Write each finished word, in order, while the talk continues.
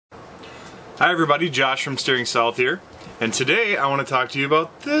Hi everybody, Josh from Steering South here, and today I want to talk to you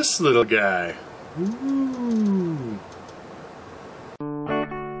about this little guy. Ooh.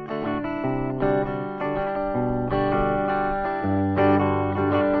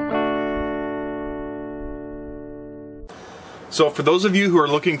 So for those of you who are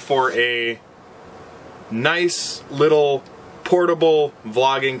looking for a nice little portable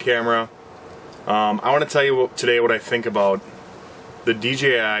vlogging camera, I want to tell you today what I think about the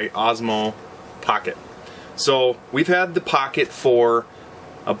DJI Osmo Pocket. So we've had the Pocket for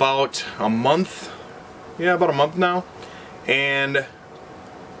about a month, about a month now, and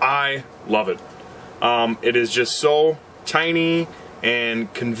I love it. It is just so tiny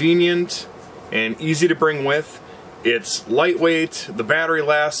and convenient and easy to bring with. It's lightweight, the battery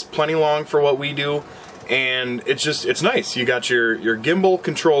lasts plenty long for what we do, and it's nice. You got your gimbal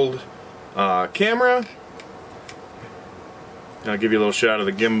controlled camera. I'll give you a little shot of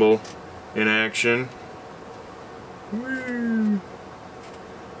the gimbal in action. Woo.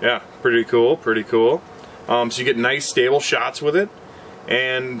 Yeah, pretty cool, pretty cool. So you get nice stable shots with it,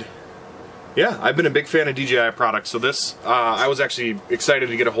 and yeah, I've been a big fan of DJI products, so this, I was actually excited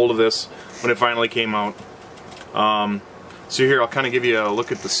to get a hold of this when it finally came out. So here, I'll kind of give you a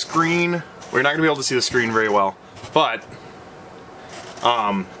look at the screen. We're not going to be able to see the screen very well, but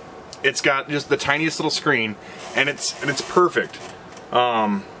it's got just the tiniest little screen, and it's perfect.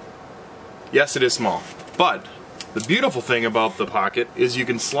 Yes, it is small, but the beautiful thing about the Pocket is you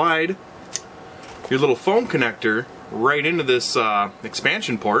can slide your little phone connector right into this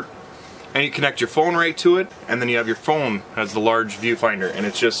expansion port, and you connect your phone right to it, and then you have your phone as the large viewfinder, and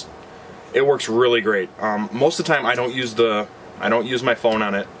it works really great. Most of the time I don't use my phone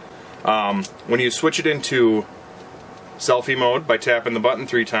on it. When you switch it into selfie mode by tapping the button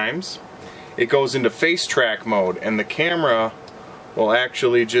 3 times, it goes into face track mode, and the camera will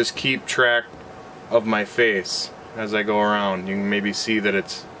actually just keep track of my face as I go around. You can maybe see that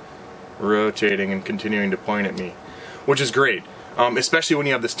it's rotating and continuing to point at me, which is great. Especially when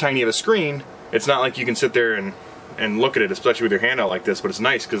you have this tiny of a screen, it's not like you can sit there and look at it, especially with your hand out like this, but it's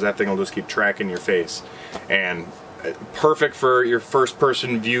nice because that thing will just keep tracking your face. And perfect for your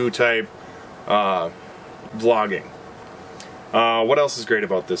first-person view type vlogging. What else is great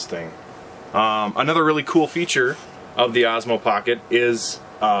about this thing? Another really cool feature of the Osmo Pocket is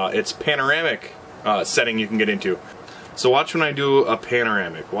its panoramic setting you can get into. So watch when I do a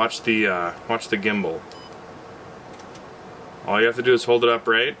panoramic. Watch the gimbal. All you have to do is hold it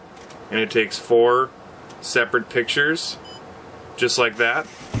upright, and it takes 4 separate pictures, just like that.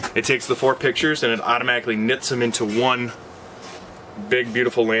 It takes the 4 pictures and it automatically knits them into one big,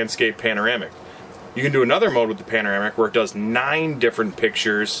 beautiful landscape panoramic. You can do another mode with the panoramic where it does 9 different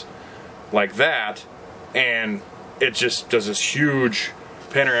pictures like that, and it just does this huge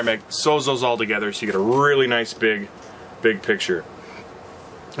panoramic, sews those all together, so you get a really nice big picture.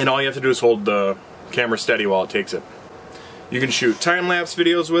 And all you have to do is hold the camera steady while it takes it. You can shoot time-lapse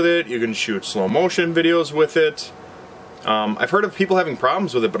videos with it, you can shoot slow-motion videos with it. I've heard of people having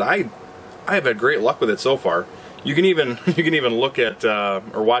problems with it, but I have had great luck with it so far. You can even look at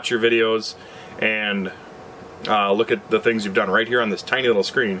or watch your videos and look at the things you've done right here on this tiny little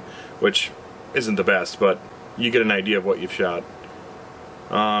screen, which isn't the best, but you get an idea of what you've shot.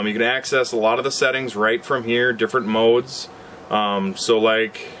 You can access a lot of the settings right from here, different modes. So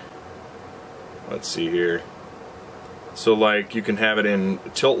like, let's see here. So like, you can have it in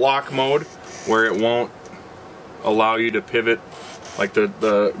tilt lock mode, where it won't allow you to pivot, like the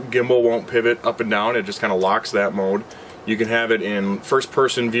gimbal won't pivot up and down, it just kind of locks that mode. You can have it in first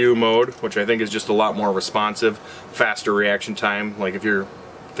person view mode, which I think is just a lot more responsive, faster reaction time, like if you're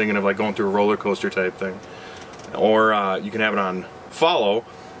thinking of like going through a roller coaster type thing. Or you can have it on follow,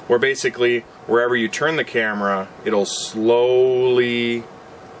 where basically wherever you turn the camera, it'll slowly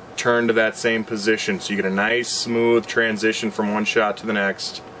turn to that same position, so you get a nice smooth transition from one shot to the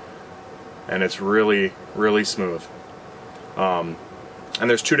next, and it's really smooth. And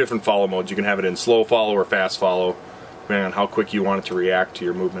there's 2 different follow modes. You can have it in slow follow or fast follow, depending on how quick you want it to react to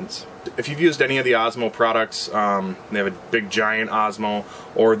your movements. If you've used any of the Osmo products, they have a big giant Osmo,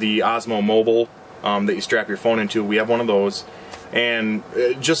 or the Osmo Mobile that you strap your phone into. We have one of those, and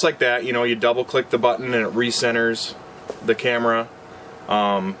just like that, you double click the button and it recenters the camera.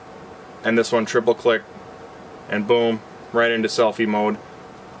 And this one, triple click, and boom, right into selfie mode.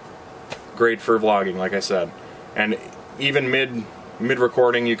 Great for vlogging, like I said. And even mid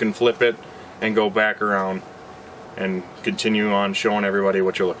recording, you can flip it and go back around and continue on showing everybody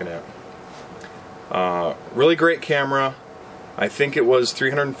what you're looking at. Really great camera. I think it was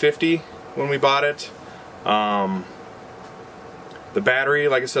 $350 when we bought it. The battery,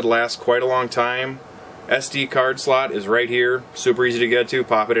 like I said, lasts quite a long time. SD card slot is right here, super easy to get to,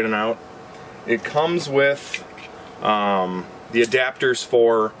 pop it in and out. It comes with the adapters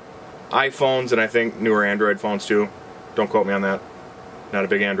for iPhones and I think newer Android phones too. Don't quote me on that. Not a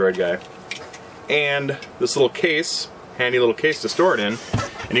big Android guy. And this little case, handy little case to store it in.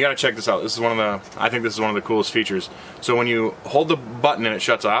 And you gotta check this out. This is I think this is one of the coolest features. So when you hold the button and it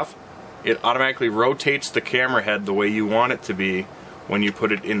shuts off, it automatically rotates the camera head the way you want it to be when you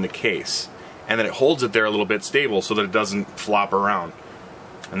put it in the case. And then it holds it there a little bit stable so that it doesn't flop around.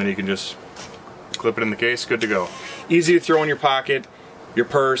 And then you can just clip it in the case, good to go. Easy to throw in your pocket, your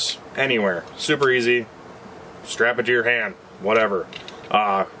purse, anywhere. Super easy. Strap it to your hand, whatever.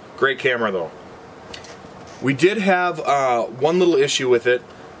 Great camera though. We did have one little issue with it.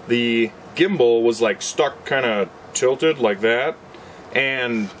 The gimbal was like stuck kind of tilted like that,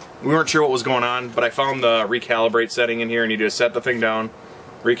 and we weren't sure what was going on, but I found the recalibrate setting in here, and you just set the thing down,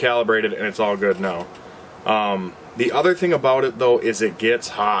 recalibrate it, and it's all good now. The other thing about it though is it gets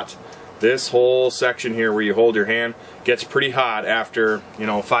hot. This whole section here where you hold your hand gets pretty hot after, you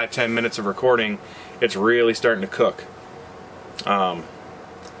know, 5-10 minutes of recording. It's really starting to cook.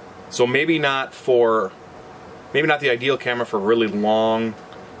 So maybe not the ideal camera for really long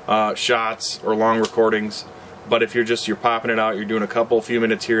shots or long recordings, but if you're popping it out, you're doing a few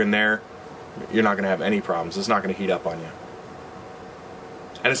minutes here and there, you're not going to have any problems. It's not going to heat up on you.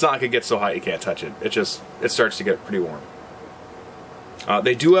 And it's not like it gets so hot you can't touch it. It starts to get pretty warm.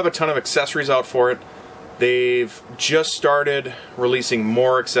 They do have a ton of accessories out for it. They've just started releasing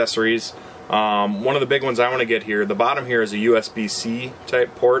more accessories. One of the big ones I want to get here, the bottom here is a USB-C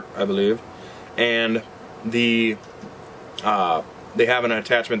type port, I believe, and they have an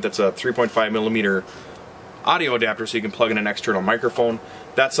attachment that's a 3.5mm audio adapter, so you can plug in an external microphone.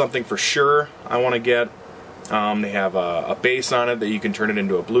 That's something for sure I want to get. They have a base on it that you can turn it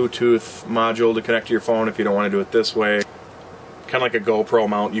into a Bluetooth module to connect to your phone if you don't want to do it this way. Kind of like a GoPro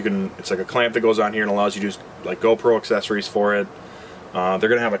mount. It's like a clamp that goes on here and allows you to use like GoPro accessories for it. They're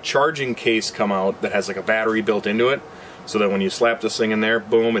going to have a charging case come out that has like a battery built into it, so that when you slap this thing in there,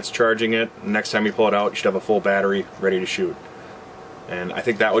 boom, it's charging it. Next time you pull it out, you should have a full battery ready to shoot. And I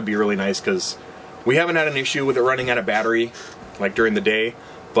think that would be really nice because we haven't had an issue with it running out of battery like during the day,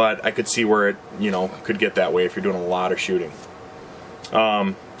 but I could see where it, you know, could get that way if you're doing a lot of shooting.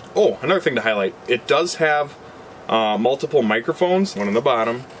 Oh, another thing to highlight, it does have multiple microphones, one on the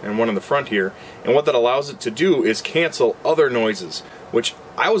bottom and one on the front here, and what that allows it to do is cancel other noises, which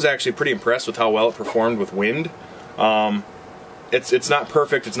I was actually pretty impressed with how well it performed with wind. It's not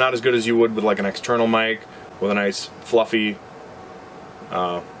perfect, it's not as good as you would with like an external mic with a nice fluffy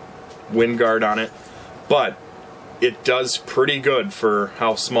wind guard on it, but it does pretty good for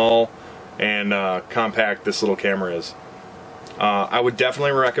how small and compact this little camera is. I would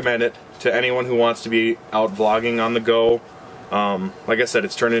definitely recommend it to anyone who wants to be out vlogging on the go. Like I said,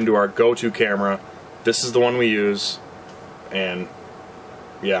 it's turned into our go-to camera. This is the one we use, and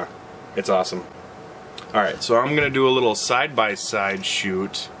yeah, it's awesome. Alright, so I'm going to do a little side-by-side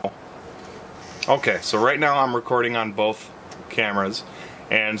shoot. Okay, so right now I'm recording on both cameras,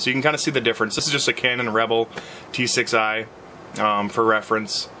 and so you can kind of see the difference. This is just a Canon Rebel T6i for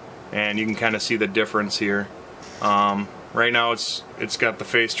reference, and you can kind of see the difference here. Right now it's got the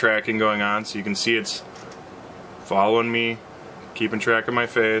face tracking going on, so you can see it's following me, keeping track of my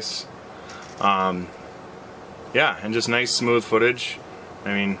face. Yeah, and just nice smooth footage.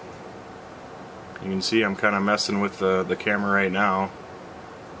 I mean, you can see I'm kind of messing with the camera right now.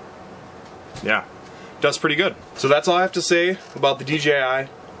 Yeah, does pretty good. So that's all I have to say about the DJI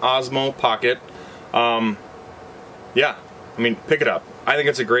Osmo Pocket. Yeah, I mean, pick it up. I think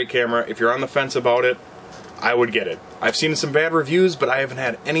it's a great camera. If you're on the fence about it, I would get it. I've seen some bad reviews, but I haven't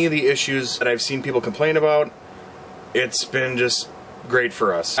had any of the issues that I've seen people complain about. It's been just great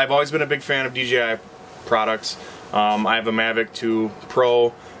for us. I've always been a big fan of DJI products. I have a Mavic 2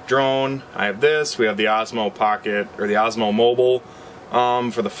 Pro drone. I have this. We have the Osmo Pocket, or the Osmo Mobile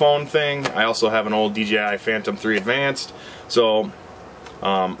for the phone thing. I also have an old DJI Phantom 3 Advanced. So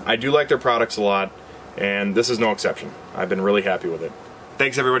I do like their products a lot, and this is no exception. I've been really happy with it.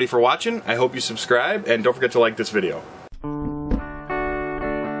 Thanks everybody for watching. I hope you subscribe, and don't forget to like this video.